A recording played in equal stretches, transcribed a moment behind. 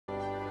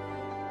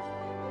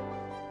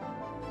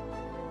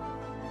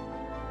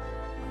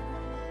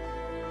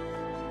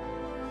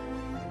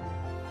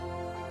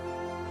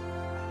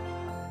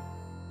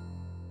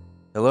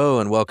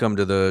Hello and welcome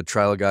to the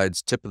Trial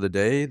Guide's Tip of the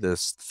Day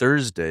this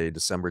Thursday,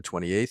 December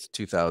 28th,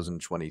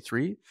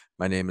 2023.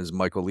 My name is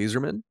Michael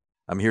Leeserman.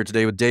 I'm here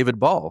today with David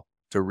Ball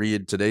to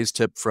read today's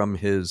tip from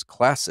his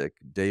classic,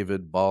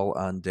 David Ball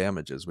on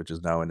Damages, which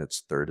is now in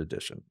its third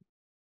edition.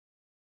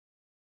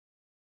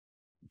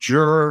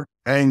 Juror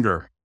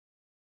anger.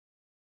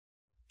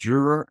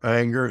 Juror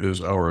anger is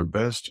our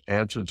best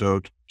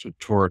antidote to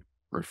tort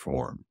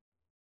reform.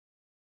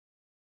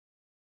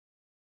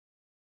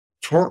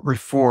 Tort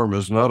reform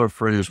is not a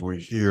phrase we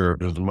hear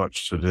as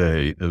much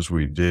today as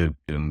we did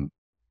in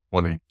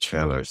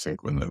 2010, I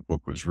think, when that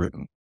book was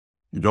written.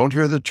 You don't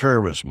hear the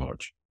term as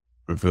much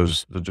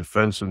because the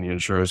defense and the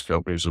insurance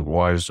companies have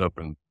wised up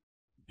and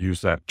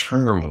used that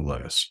term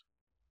less.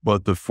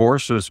 But the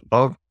forces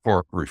of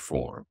tort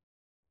reform,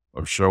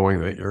 of showing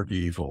that you're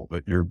evil,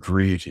 that you're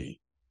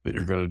greedy, that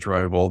you're going to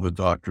drive all the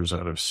doctors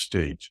out of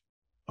state.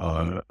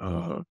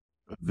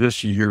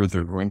 This year,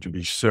 there are going to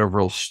be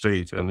several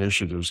state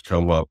initiatives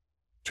come up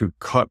to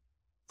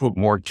put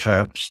more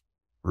caps,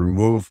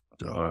 remove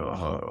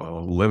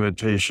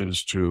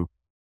limitations to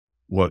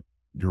what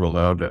you're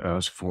allowed to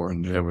ask for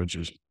in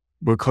damages.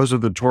 Because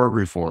of the tort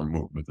reform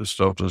movement, this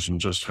stuff doesn't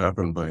just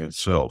happen by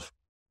itself.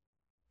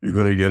 You're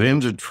going to get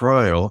into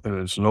trial, and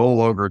it's no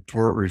longer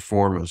tort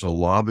reform as a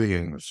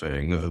lobbying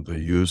thing that they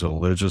use in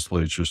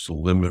legislatures to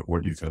limit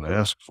what you can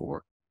ask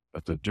for.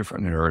 That's a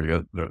different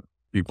area that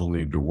people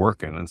need to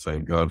work in, and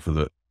thank God for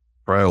the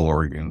trial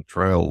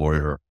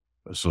lawyer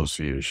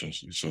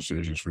associations,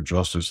 associations for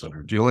justice that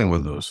are dealing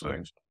with those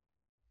things.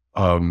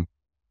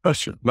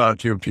 Not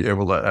to be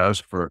able to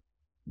ask for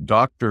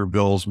doctor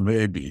bills,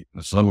 maybe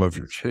in some of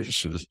your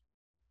cases.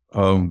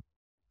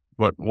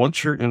 But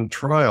once you're in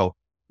trial,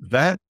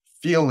 that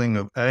feeling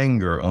of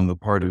anger on the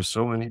part of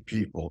so many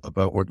people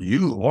about what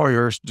you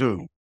lawyers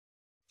do,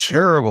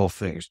 terrible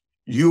things.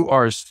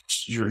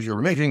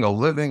 You're making a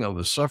living on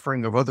the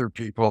suffering of other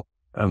people,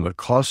 and the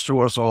cost to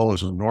us all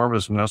is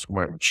enormous, and that's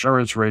why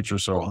insurance rates are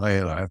so high,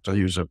 and I have to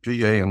use a PA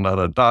and not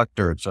a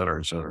doctor, et cetera,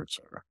 et cetera, et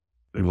cetera.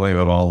 They blame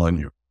it all on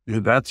you.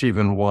 That's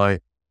even why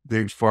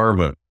Big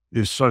Pharma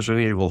is such an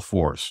evil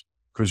force,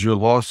 because your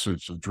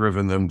lawsuits have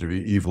driven them to be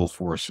evil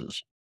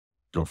forces.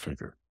 Go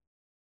figure.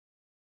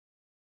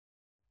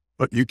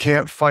 But you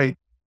can't fight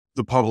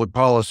the public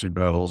policy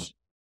battles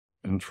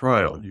in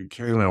trial. You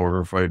can,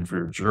 however, fight for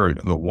your jury.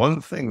 And the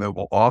one thing that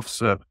will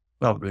offset,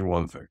 not the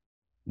one thing,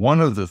 one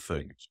of the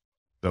things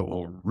that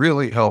will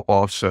really help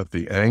offset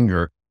the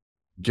anger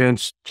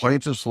against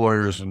plaintiffs'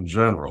 lawyers in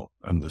general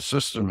and the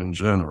system in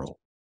general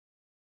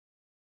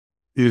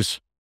is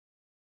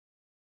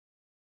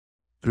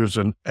there's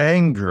an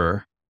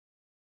anger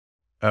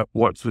at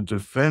what the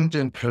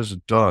defendant has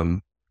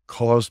done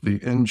caused the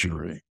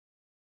injury.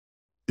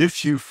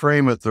 If you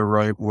frame it the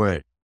right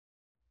way,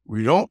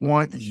 we don't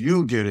want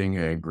you getting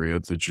angry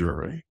at the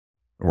jury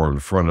or in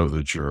front of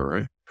the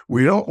jury.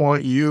 We don't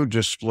want you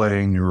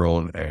displaying your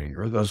own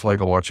anger. That's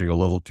like watching a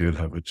little kid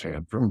have a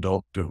tantrum.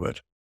 Don't do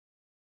it.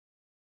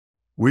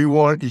 We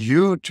want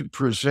you to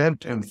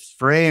present and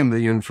frame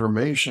the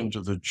information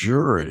to the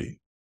jury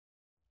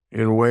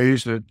in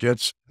ways that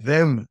gets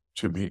them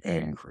to be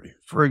angry.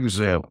 For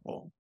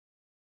example,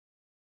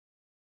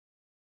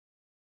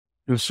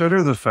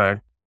 consider the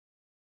fact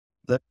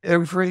that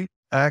every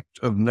act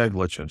of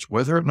negligence,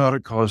 whether or not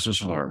it causes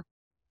harm,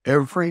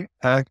 every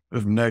act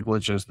of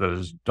negligence that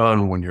is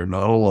done when you're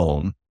not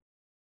alone,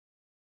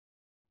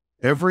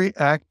 every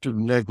act of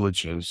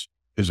negligence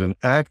is an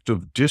act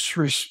of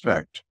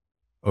disrespect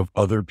of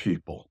other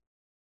people.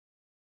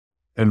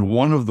 And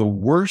one of the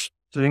worst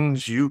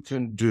things you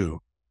can do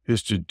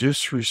is to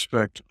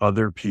disrespect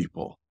other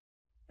people.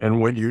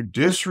 And when you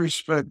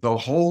disrespect the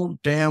whole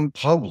damn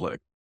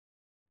public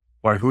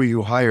by who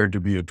you hired to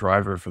be a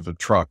driver for the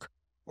truck,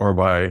 or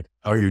by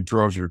how you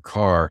drove your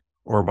car,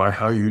 or by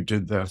how you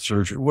did that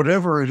surgery,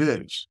 whatever it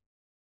is,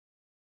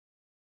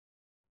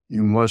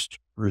 you must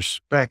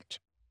respect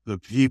the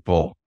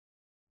people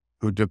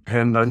who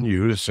depend on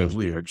you to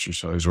simply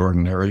exercise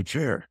ordinary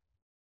care.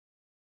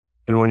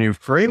 And when you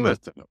frame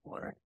it that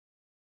way,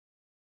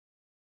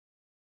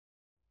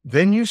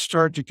 then you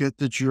start to get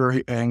the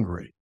jury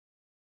angry.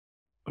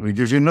 Let me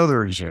give you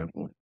another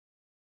example.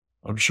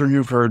 I'm sure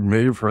you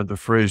may have heard the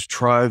phrase,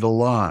 try the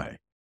lie.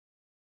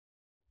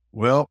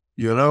 Well,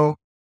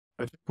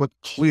 I think what's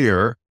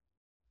clear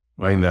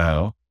by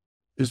now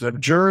is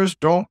that jurors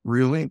don't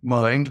really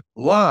mind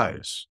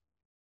lies.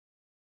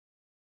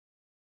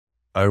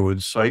 I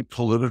would cite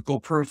political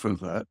proof of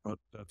that, but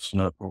that's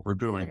not what we're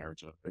doing here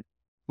today.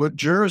 But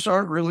jurors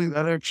aren't really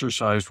that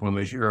exercised when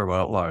they hear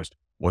about lies.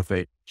 What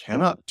they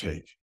cannot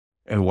take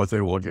and what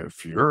they will get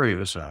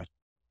furious at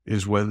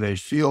is when they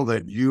feel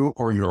that you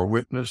or your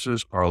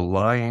witnesses are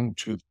lying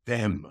to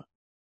them.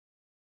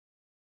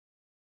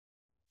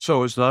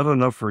 So it's not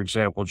enough, for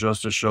example,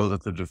 just to show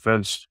that the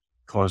defense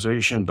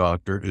causation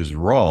doctor is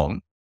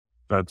wrong.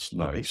 That's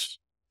nice.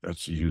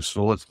 That's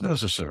useful. It's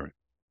necessary.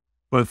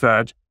 But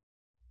that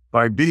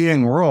by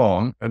being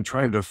wrong and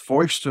trying to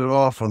foist it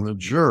off on the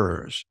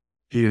jurors,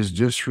 he is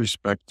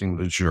disrespecting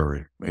the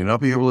jury. May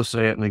not be able to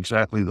say it in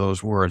exactly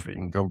those words, but you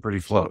can come pretty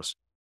close.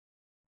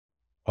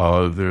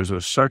 There's a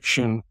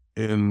section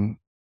in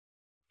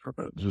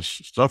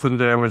just stuff and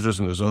damages,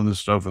 and there's other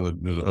stuff in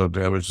the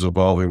damages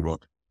evolving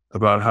book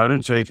about how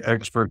to take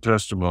expert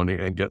testimony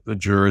and get the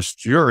jurors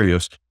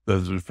furious that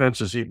the defense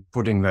is even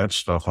putting that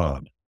stuff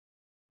on.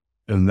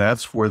 And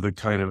that's where the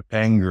kind of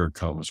anger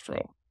comes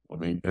from. Let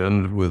me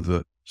end with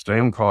the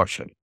same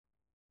caution.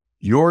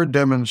 Your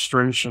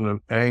demonstration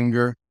of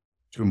anger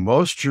to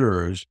most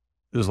jurors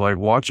is like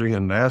watching a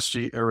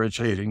nasty,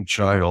 irritating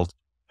child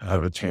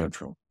have a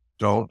tantrum.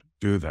 Don't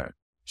do that.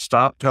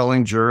 Stop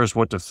telling jurors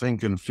what to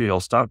think and feel.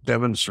 Stop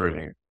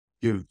demonstrating it.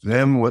 Give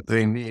them what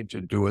they need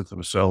to do it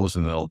themselves,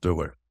 and they'll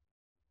do it.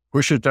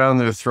 Push it down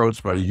their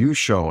throats by you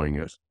showing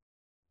it,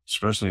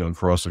 especially on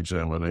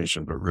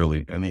cross-examination, but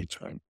really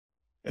anytime.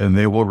 And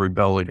they will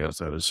rebel against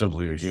that. It's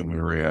simply a human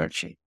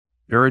reaction.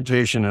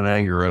 Irritation and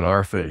anger in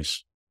our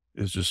face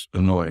is just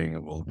annoying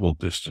and will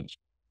distance.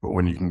 But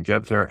when you can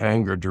get their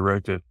anger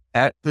directed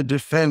at the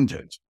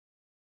defendant,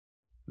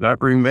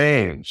 that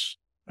remains,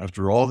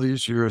 after all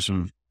these years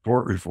of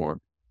tort reform,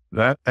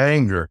 that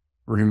anger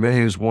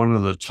remains one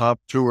of the top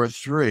 2 or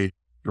 3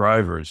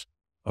 drivers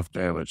of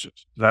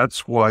damages.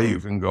 That's why you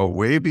can go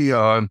way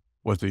beyond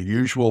what the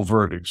usual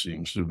verdict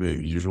seems to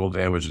be, usual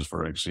damages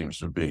verdict seems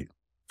to be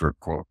for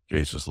quote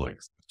cases like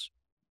this.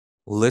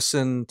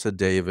 Listen to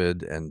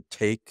David and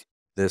take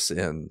this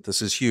in.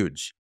 This is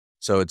huge.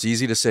 So it's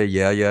easy to say,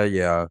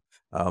 yeah.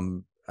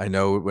 I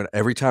know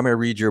every time I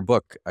read your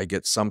book, I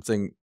get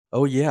something,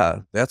 oh yeah,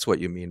 that's what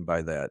you mean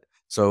by that.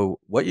 So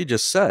what you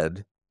just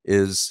said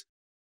is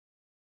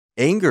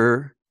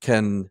anger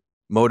can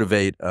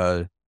motivate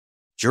a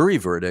jury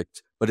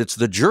verdict, but it's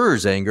the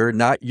juror's anger,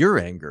 not your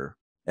anger.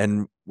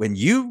 And when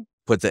you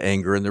put the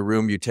anger in the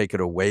room, you take it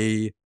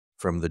away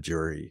from the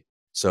jury.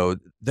 So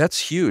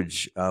that's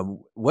huge.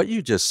 What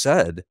you just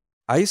said,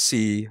 I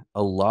see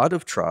a lot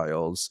of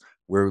trials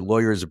where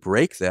lawyers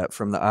break that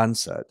from the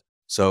onset.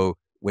 So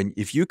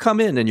if you come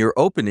in and your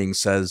opening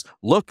says,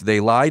 look, they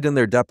lied in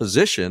their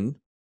deposition,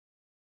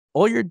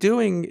 all you're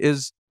doing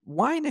is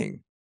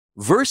whining,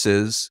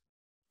 versus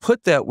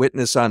put that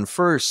witness on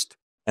first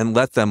and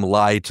let them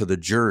lie to the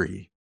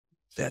jury.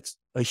 That's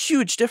a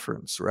huge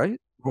difference, right?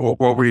 Well,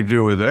 what we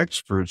do with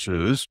experts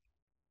is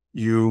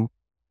you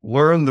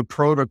learn the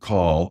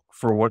protocol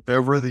for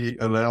whatever the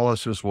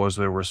analysis was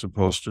they were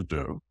supposed to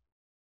do.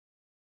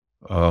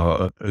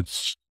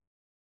 It's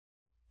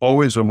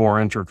always a more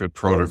intricate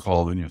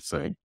protocol than you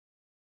think.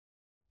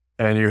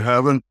 And you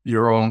have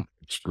your own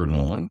expert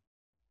on.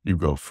 You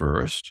go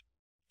first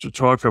to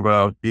talk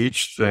about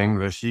each thing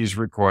that he's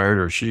required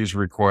or she's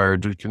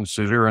required to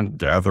consider and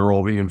gather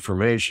all the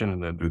information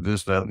and then do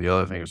this, that, and the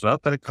other thing. It's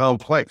not that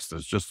complex.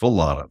 There's just a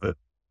lot of it.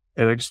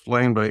 And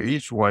explain by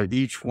why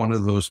each one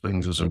of those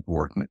things is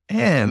important.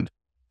 And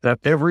that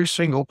every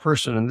single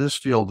person in this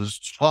field is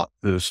taught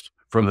this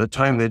from the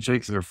time they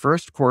take their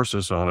first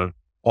courses on it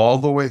all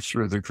the way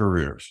through their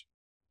careers.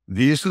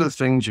 These are the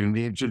things you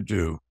need to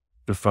do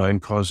to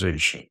find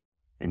causation.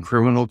 In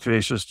criminal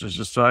cases, to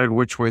decide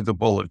which way the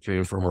bullet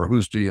came from or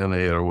whose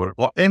DNA or what,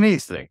 well,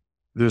 anything,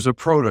 there's a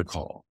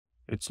protocol.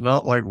 It's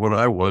not like what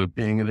I was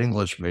being an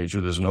English major.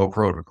 There's no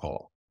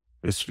protocol.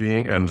 It's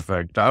and in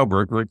fact,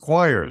 Dauberg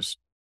requires,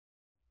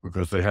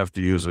 because you have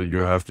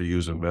to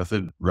use a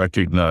method,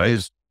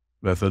 recognized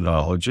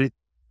methodology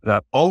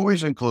that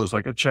always includes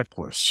like a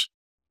checklist.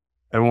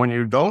 And when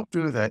you don't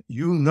do that,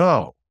 you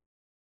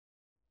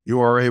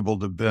are able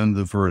to bend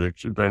the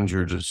verdict, bend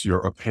your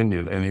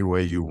opinion any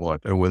way you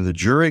want. And when the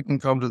jury can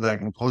come to that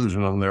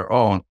conclusion on their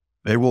own,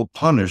 they will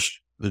punish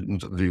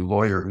the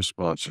lawyer who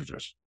sponsored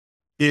it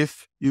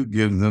if you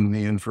give them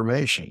the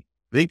information.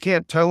 They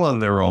can't tell on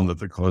their own that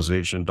the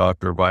causation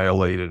doctor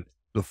violated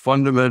the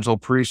fundamental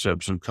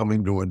precepts of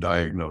coming to a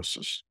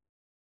diagnosis.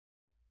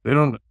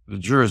 The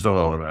jurors don't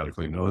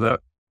automatically know that.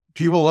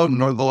 People don't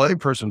know, the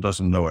layperson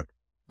doesn't know it,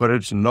 but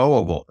it's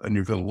knowable and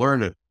you can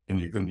learn it. And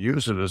you can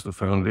use it as the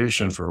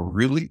foundation for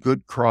really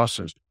good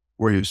crosses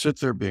where you sit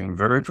there being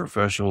very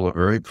professional and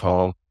very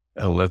calm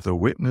and let the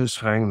witness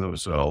hang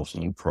themselves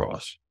and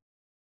cross.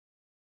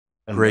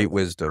 And great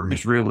wisdom.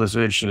 His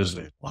realization is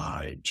they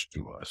lied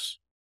to us.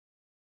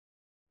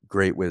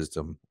 Great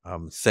wisdom.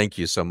 Thank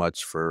you so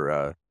much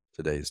for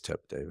today's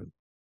tip, David.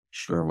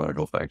 Sure,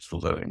 Michael. Thanks for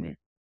letting me.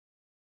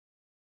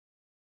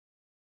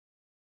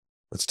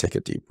 Let's take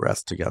a deep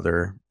breath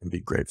together and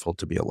be grateful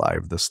to be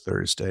alive this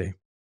Thursday.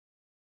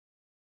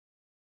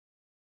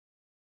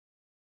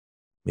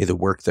 May the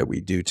work that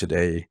we do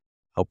today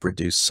help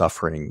reduce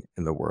suffering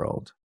in the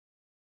world.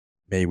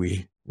 May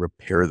we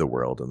repair the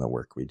world in the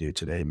work we do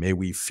today. May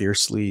we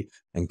fiercely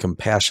and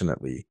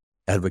compassionately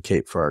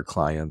advocate for our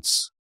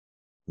clients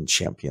and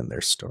champion their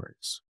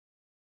stories.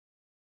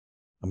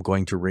 I'm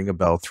going to ring a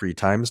bell 3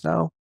 times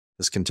now.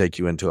 This can take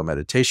you into a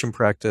meditation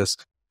practice,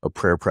 a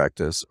prayer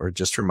practice, or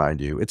just remind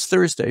you it's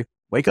Thursday.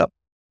 Wake up,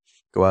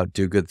 go out,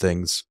 do good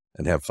things,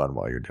 and have fun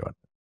while you're doing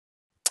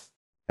it.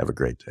 Have a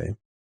great day.